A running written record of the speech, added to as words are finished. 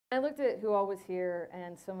I looked at who all was here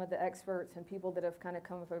and some of the experts and people that have kind of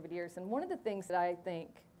come up over the years, and one of the things that I think,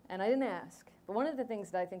 and I didn't ask, but one of the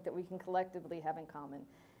things that I think that we can collectively have in common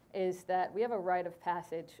is that we have a rite of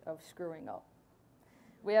passage of screwing up.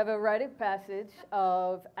 We have a rite of passage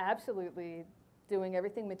of absolutely doing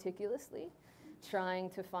everything meticulously, trying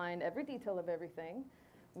to find every detail of everything.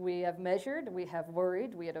 We have measured, we have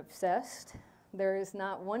worried, we had obsessed. There is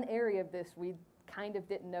not one area of this we kind of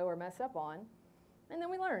didn't know or mess up on. And then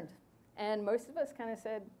we learned. And most of us kind of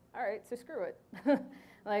said, all right, so screw it.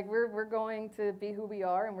 Like we're going to be who we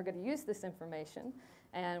are, and we're going to use this information,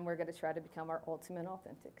 and we're going to try to become our ultimate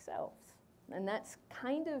authentic selves. And that's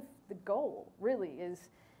kind of the goal, really,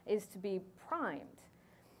 is to be primed.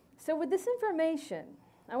 So with this information,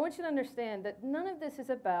 I want you to understand that none of this is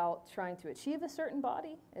about trying to achieve a certain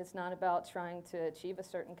body. It's not about trying to achieve a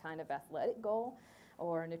certain kind of athletic goal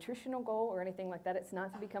or a nutritional goal or anything like that. It's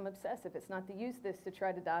not to become obsessive. It's not to use this to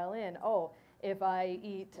try to dial in, oh, if I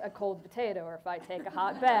eat a cold potato, or if I take a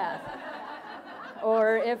hot bath,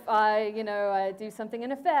 or if I do something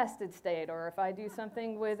in a fasted state, or if I do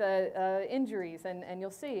something with injuries, and you'll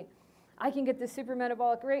see, I can get this super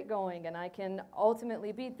metabolic rate going and I can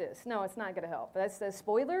ultimately beat this. No, it's not going to help. That's the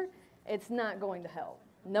spoiler. It's not going to help.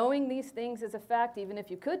 Knowing these things as a fact, even if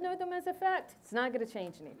you could know them as a fact, it's not going to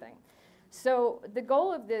change anything. So the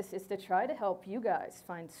goal of this is to try to help you guys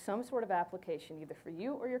find some sort of application, either for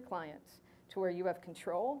you or your clients, to where you have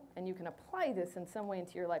control and you can apply this in some way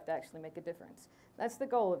into your life to actually make a difference. That's the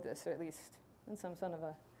goal of this, or at least in some sort of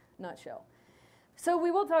a nutshell. So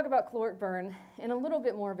we will talk about caloric burn in a little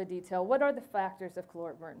bit more of a detail. What are the factors of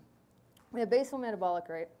caloric burn? We have basal metabolic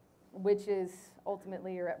rate, which is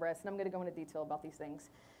ultimately you're at rest, and I'm going to go into detail about these things.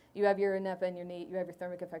 You have your NEPA and your NEAT, you have your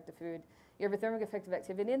thermic effective food, you have your thermic effective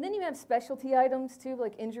activity, and then you have specialty items too,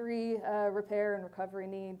 like injury repair and recovery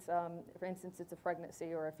needs. For instance, it's a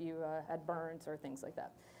pregnancy, or if you had burns or things like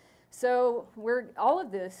that. So all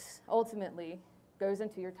of this ultimately goes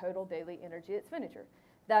into your total daily energy expenditure.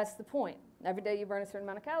 That's the point. Every day you burn a certain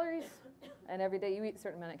amount of calories, and every day you eat a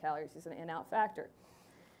certain amount of calories is an in-out factor.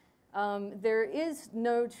 There is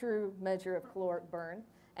no true measure of caloric burn.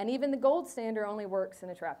 And even the gold standard only works in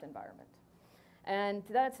a trapped environment. And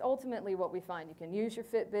that's ultimately what we find. You can use your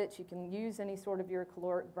Fitbits, you can use any sort of your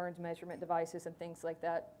caloric burns measurement devices and things like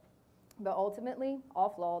that. But ultimately, all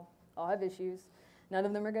flawed, all have issues. None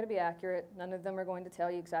of them are going to be accurate. None of them are going to tell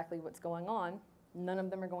you exactly what's going on. None of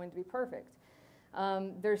them are going to be perfect.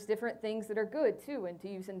 There's different things that are good, too, and to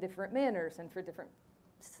use in different manners and for different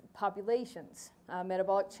populations.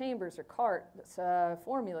 Metabolic chambers or carts,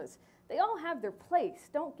 formulas. They all have their place,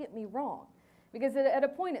 don't get me wrong. Because at a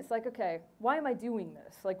point it's like, okay, why am I doing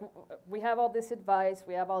this? Like, we have all this advice,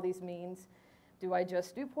 we have all these means. Do I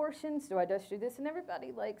just do portions? Do I just do this? And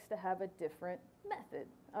everybody likes to have a different method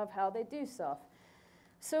of how they do stuff.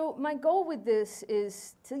 So my goal with this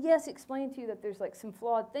is to, yes, explain to you that there's like some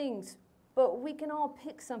flawed things, but we can all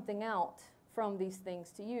pick something out from these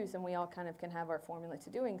things to use, and we all kind of can have our formula to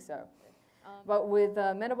doing so. But with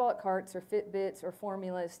metabolic carts or Fitbits or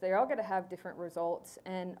formulas, they're all going to have different results,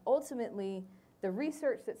 and ultimately the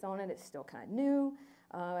research that's on it is still kind of new,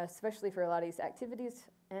 especially for a lot of these activities,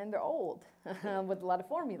 and they're old with a lot of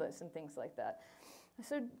formulas and things like that.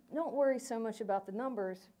 So don't worry so much about the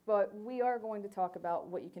numbers, but we are going to talk about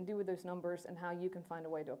what you can do with those numbers and how you can find a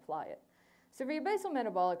way to apply it. So for your basal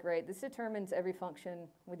metabolic rate, this determines every function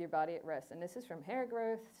with your body at rest. And this is from hair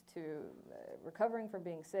growth to recovering from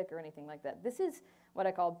being sick or anything like that. This is what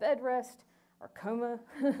I call bed rest or coma,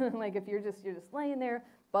 like if you're just laying there,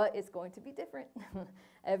 but it's going to be different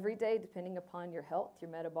every day depending upon your health,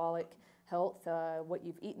 your metabolic health, what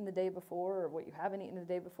you've eaten the day before or what you haven't eaten the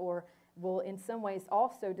day before will in some ways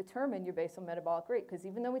also determine your basal metabolic rate. Because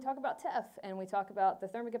even though we talk about TEF and we talk about the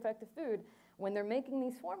thermic effective food, when they're making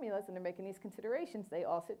these formulas and they're making these considerations, they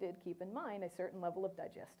also did keep in mind a certain level of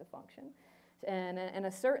digestive function and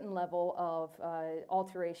a certain level of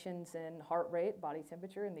alterations in heart rate, body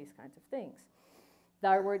temperature, and these kinds of things.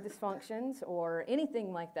 Thyroid dysfunctions or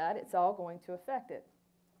anything like that, it's all going to affect it.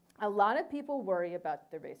 A lot of people worry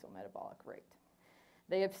about their basal metabolic rate.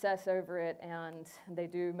 They obsess over it and they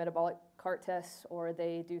do metabolic cart tests, or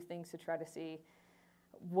they do things to try to see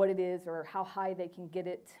what it is or how high they can get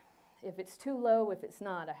it. If it's too low, if it's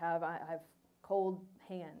not, I have cold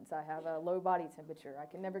hands, I have a low body temperature, I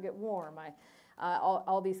can never get warm,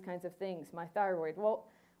 all these kinds of things. My thyroid, well,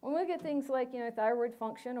 when we look at things like thyroid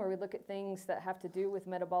function, or we look at things that have to do with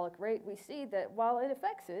metabolic rate, we see that while it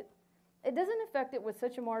affects it, it doesn't affect it with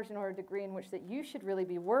such a margin or a degree in which that you should really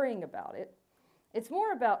be worrying about it. It's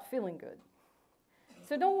more about feeling good.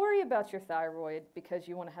 So don't worry about your thyroid because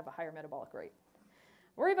you want to have a higher metabolic rate.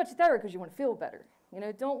 Worry about your thyroid because you want to feel better. You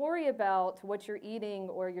know, don't worry about what you're eating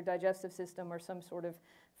or your digestive system or some sort of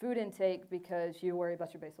food intake because you worry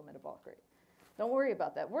about your basal metabolic rate. Don't worry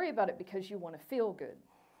about that. Worry about it because you want to feel good.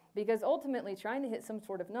 Because ultimately, trying to hit some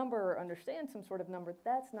sort of number or understand some sort of number,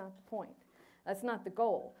 that's not the point. That's not the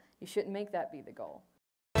goal. You shouldn't make that be the goal.